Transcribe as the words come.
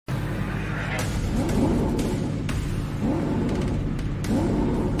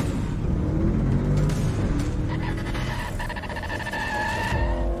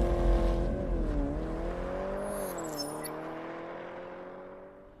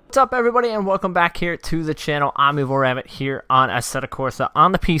What's up, everybody, and welcome back here to the channel. I'm EvlRabbit here on Assetto Corsa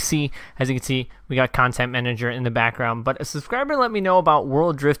on the PC. As you can see, we got Content Manager in the background, but a subscriber let me know about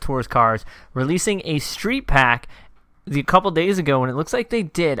World Drift Tours cars releasing a street pack a couple days ago, and it looks like they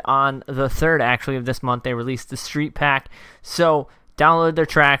did on the 3rd actually of this month. They released the street pack, so downloaded their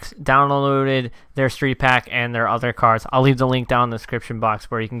tracks, downloaded their street pack and their other cars. I'll leave the link down in the description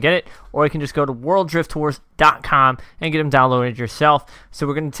box where you can get it, or you can just go to WorldDriftTours.com and get them downloaded yourself. So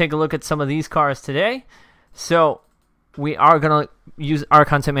we're going to take a look at some of these cars today. So we are going to use our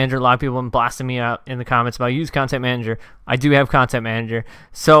Content Manager. A lot of people have been blasting me out in the comments about use Content Manager. I do have Content Manager.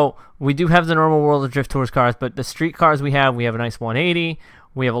 So we do have the normal World of Drift Tours cars, but the street cars we have a nice 180,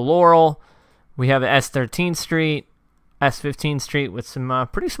 we have a Laurel, we have an S13 Street, S15 Street with some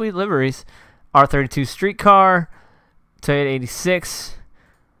pretty sweet liveries, R32 Street Car, Toyota 86,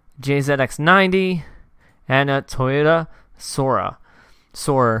 JZX90, and a Toyota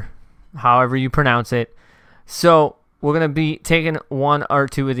Soarer, however you pronounce it. So we're going to be taking one or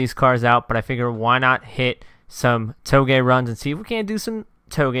two of these cars out, but I figure why not hit some toge runs and see if we can't do some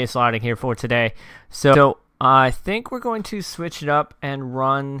toge sliding here for today. So I think we're going to switch it up and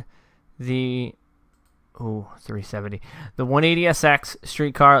run the 370. The 180SX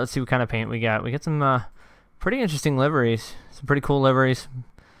street car. Let's see what kind of paint we got. We got some pretty interesting liveries. Some pretty cool liveries.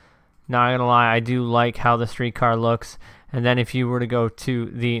 Not gonna lie, I do like how the street car looks. And then if you were to go to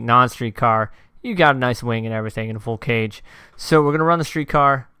the non-street car, you got a nice wing and everything and a full cage. So we're gonna run the street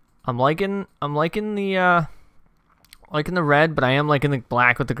car. I'm liking the red, but I am liking the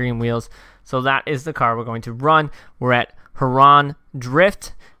black with the green wheels. So that is the car we're going to run. We're at Huron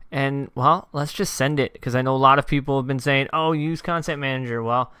Drift. And, well, let's just send it, because I know a lot of people have been saying, oh, use Content Manager.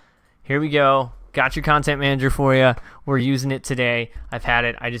 Well, here we go. Got your Content Manager for you. We're using it today. I've had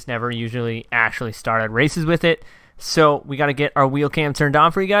it. I just never usually actually started races with it. So we got to get our wheel cam turned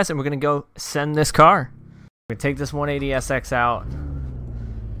on for you guys, and we're going to go send this car. We're going to take this 180SX out.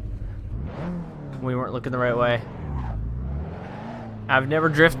 We weren't looking the right way. I've never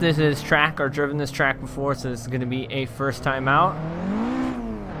drifted this track or driven this track before, so this is going to be a first time out.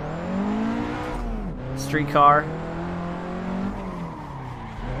 Street car.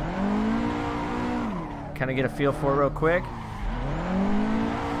 Kind of get a feel for it real quick. There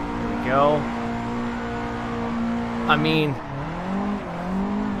we go. I mean,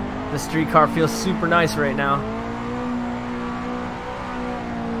 the street car feels super nice right now.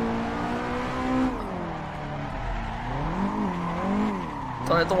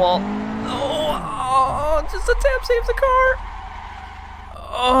 Don't hit the wall. Oh, just a tap saves the car.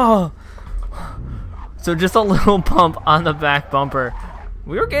 Oh. So just a little bump on the back bumper.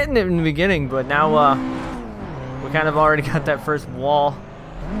 We were getting it in the beginning, but now we kind of already got that first wall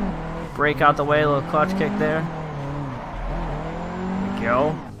break out the way. A little clutch kick there. There we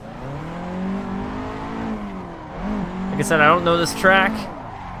go. Like I said, I don't know this track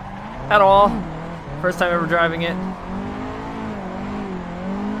at all. First time ever driving it.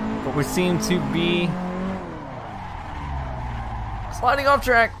 But we seem to be sliding off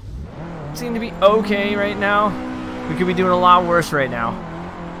track. Seem to be okay right now. We could be doing a lot worse right now.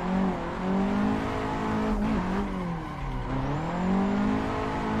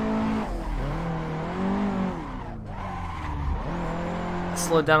 I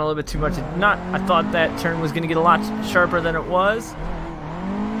slowed down a little bit too much. I thought that turn was going to get a lot sharper than it was.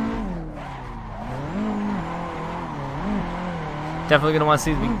 Definitely going to want to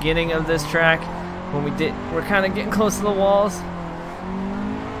see the beginning of this track when we're kind of getting close to the walls.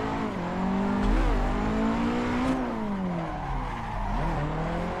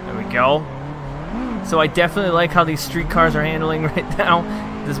 Go. So I definitely like how these street cars are handling right now.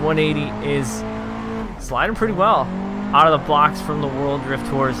 This 180 is sliding pretty well out of the blocks from the World Drift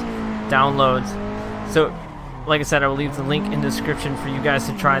Tours downloads. So like I said, I will leave the link in the description for you guys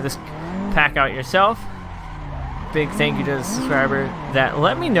to try this pack out yourself. Big thank you to the subscriber that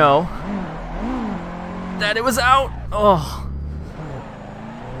let me know that it was out. Oh.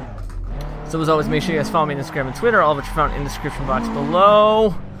 So as always, make sure you guys follow me on Instagram and Twitter, all of which are found in the description box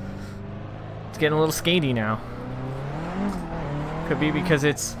below. It's getting a little skatey now. Could be because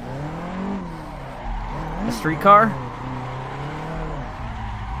it's a street car.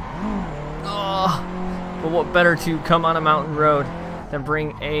 Oh, but what better to come on a mountain road than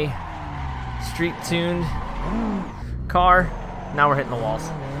bring a street-tuned car? Now we're hitting the walls.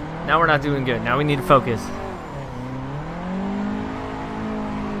 Now we're not doing good. Now we need to focus.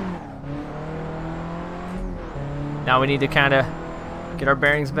 Now we need to kind of get our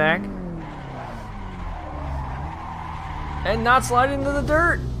bearings back. And not slide into the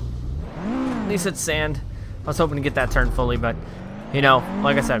dirt. At least it's sand. I was hoping to get that turn fully, but You know,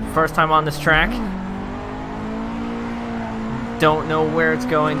 like I said, first time on this track. Don't know where it's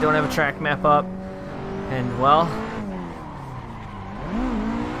going, don't have a track map up. And, well,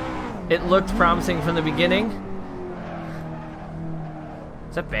 it looked promising from the beginning.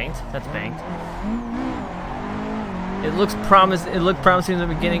 Is that banked? That's banked. It looked promising in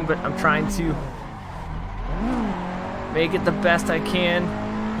the beginning, but I'm trying to make it the best I can.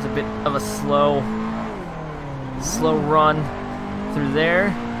 It's a bit of a slow run through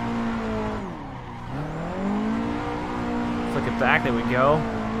there. Flick it back, there we go.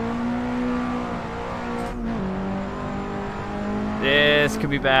 This could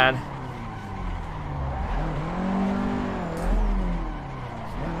be bad.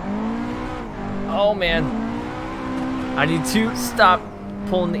 Oh man, I need to stop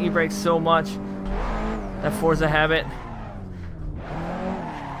pulling the e-brake so much. That Forza habit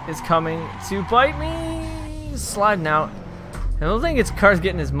is coming to bite me. Sliding out. I don't think its car's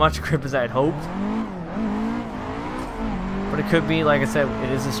getting as much grip as I had hoped. But it could be, like I said,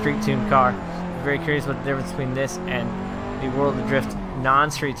 it is a street tuned car. I'm very curious what the difference between this and the World of Drift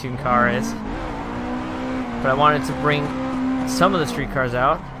non-street tuned car is. But I wanted to bring some of the street cars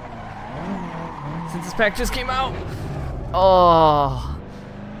out. Since this pack just came out. Oh.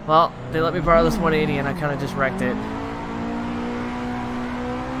 Well, they let me borrow this 180 and I kind of just wrecked it.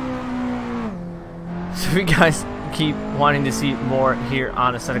 So if you guys keep wanting to see more here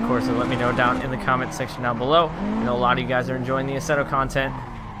on Assetto Corsa, let me know down in the comment section down below. I know a lot of you guys are enjoying the Assetto content,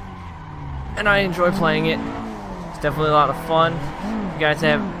 and I enjoy playing it. It's definitely a lot of fun. If you guys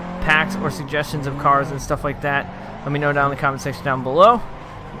have packs or suggestions of cars and stuff like that, let me know down in the comment section down below.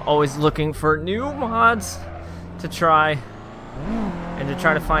 I'm always looking for new mods to try, and to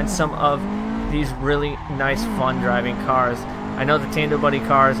try to find some of these really nice, fun driving cars. I know the Tando Buddy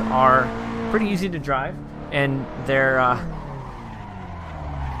cars are pretty easy to drive, and they're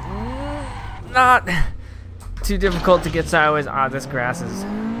not too difficult to get sideways. Ah, this grass is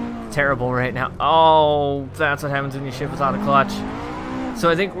terrible right now. Oh, that's what happens when you shift without a clutch. So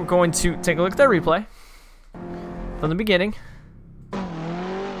I think we're going to take a look at that replay from the beginning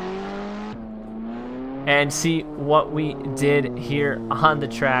and see what we did here on the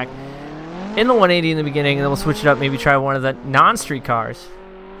track in the 180 in the beginning, and then we'll switch it up, maybe try one of the non-street cars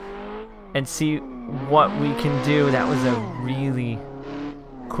and see what we can do. That was a really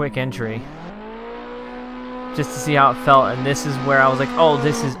quick entry just to see how it felt, and this is where I was like, oh,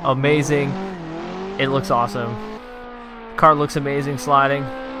 this is amazing. It looks awesome. The car looks amazing sliding.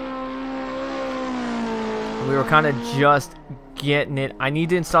 We were kind of just getting it. I need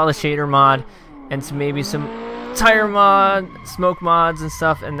to install the shader mod and maybe some tire mod, smoke mods and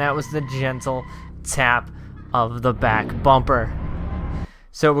stuff, and that was the gentle tap of the back bumper.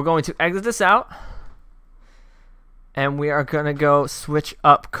 So we're going to exit this out, and we are going to go switch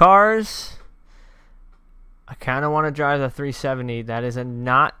up cars. I kind of want to drive the 370. That is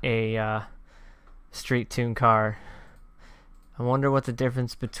not a street tune car. I wonder what the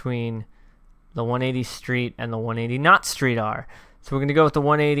difference between the 180 street and the 180 not street are. So we're going to go with the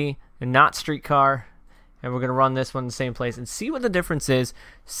 180, the not street car, and we're going to run this one in the same place and see what the difference is,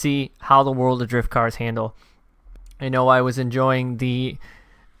 see how the World of Drift cars handle. I know I was enjoying the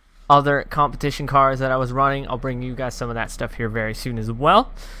other competition cars that I was running. I'll bring you guys some of that stuff here very soon as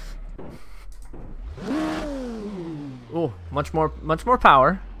well. Oh, much more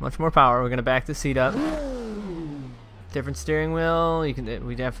power. Much more power. We're gonna back the seat up. Different steering wheel. We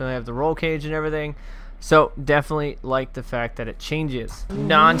definitely have the roll cage and everything. So definitely like the fact that it changes.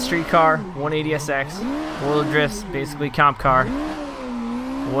 Non-street car, 180SX, World of Drifts, basically comp car.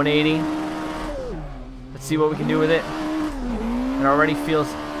 180. Let's see what we can do with it. It already feels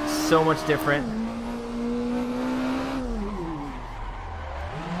so much different.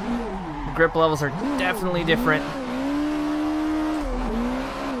 The grip levels are definitely different.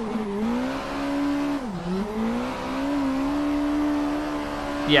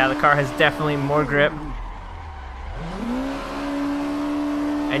 Yeah, the car has definitely more grip.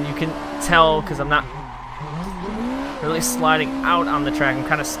 And you can tell, because I'm not really sliding out on the track, I'm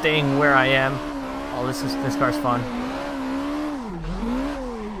kind of staying where I am. Oh, this car's fun.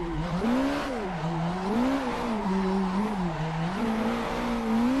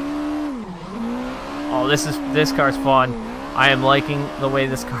 Oh, this car's fun. I am liking the way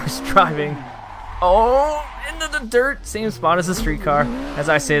this car's driving. Oh, into the dirt. Same spot as the street car. As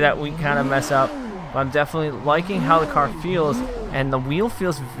I say that, we kind of mess up. But I'm definitely liking how the car feels, and the wheel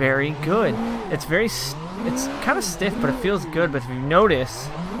feels very good. It's kind of stiff, but it feels good. But if you notice,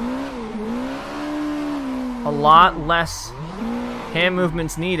 a lot less hand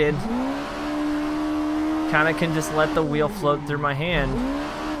movements needed kind of can just let the wheel float through my hand.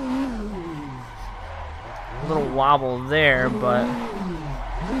 A little wobble there, but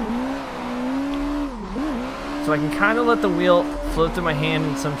so I can kind of let the wheel float through my hand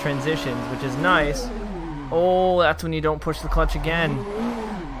in some transitions, which is nice. Oh, that's when you don't push the clutch again.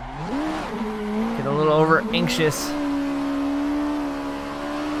 Get a little over anxious.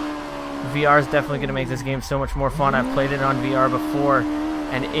 VR is definitely going to make this game so much more fun. I've played it on VR before,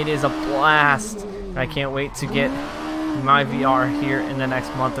 and it is a blast. I can't wait to get my VR here in the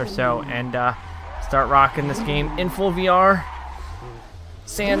next month or so and start rocking this game in full VR.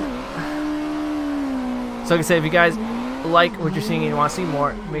 Sand. So like I said, if you guys like what you're seeing and you want to see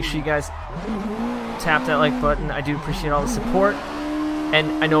more, make sure you guys tap that like button. I do appreciate all the support.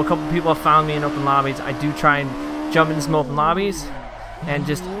 And I know a couple people have found me in open lobbies. I do try and jump into some open lobbies and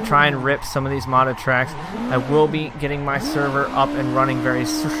just try and rip some of these modded tracks. I will be getting my server up and running very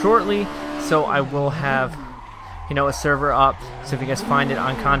shortly, so I will have, you know, a server up. So if you guys find it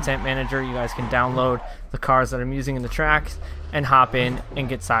on Content Manager, you guys can download the cars that I'm using in the tracks and hop in and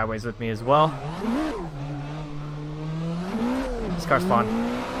get sideways with me as well. This car's fun.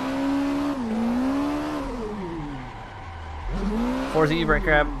 Forza e-brake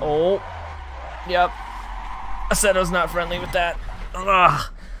grab. Oh, yep. Assetto's not friendly with that. Ugh.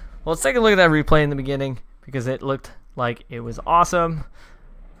 Well, let's take a look at that replay in the beginning because it looked like it was awesome.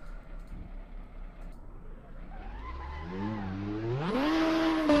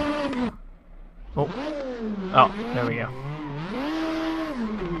 Oh, there we go.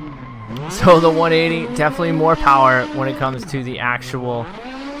 So the 180, definitely more power when it comes to the actual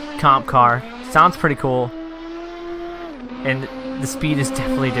comp car. Sounds pretty cool. And the speed is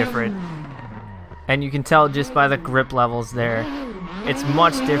definitely different. And you can tell just by the grip levels there. It's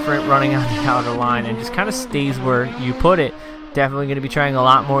much different running on the outer line and just kind of stays where you put it. Definitely going to be trying a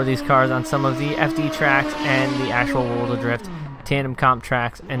lot more of these cars on some of the FD tracks and the actual World of Drift tandem comp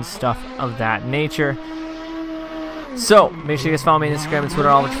tracks and stuff of that nature. So make sure you guys follow me on Instagram and Twitter,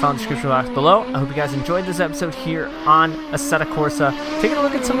 all which you found in the description box below. I hope you guys enjoyed this episode here on Assetto Corsa. Taking a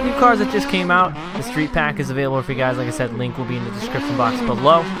look at some of the new cars that just came out. The Street Pack is available for you guys. Like I said, link will be in the description box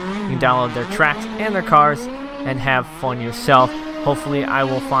below. You can download their tracks and their cars and have fun yourself. Hopefully I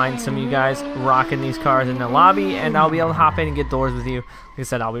will find some of you guys rocking these cars in the lobby, and I'll be able to hop in and get doors with you. Like I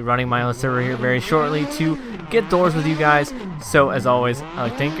said, I'll be running my own server here very shortly to get doors with you guys. So as always, I'd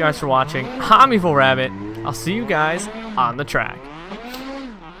like to thank you guys for watching. I'm EvlRabbit. I'll see you guys on the track.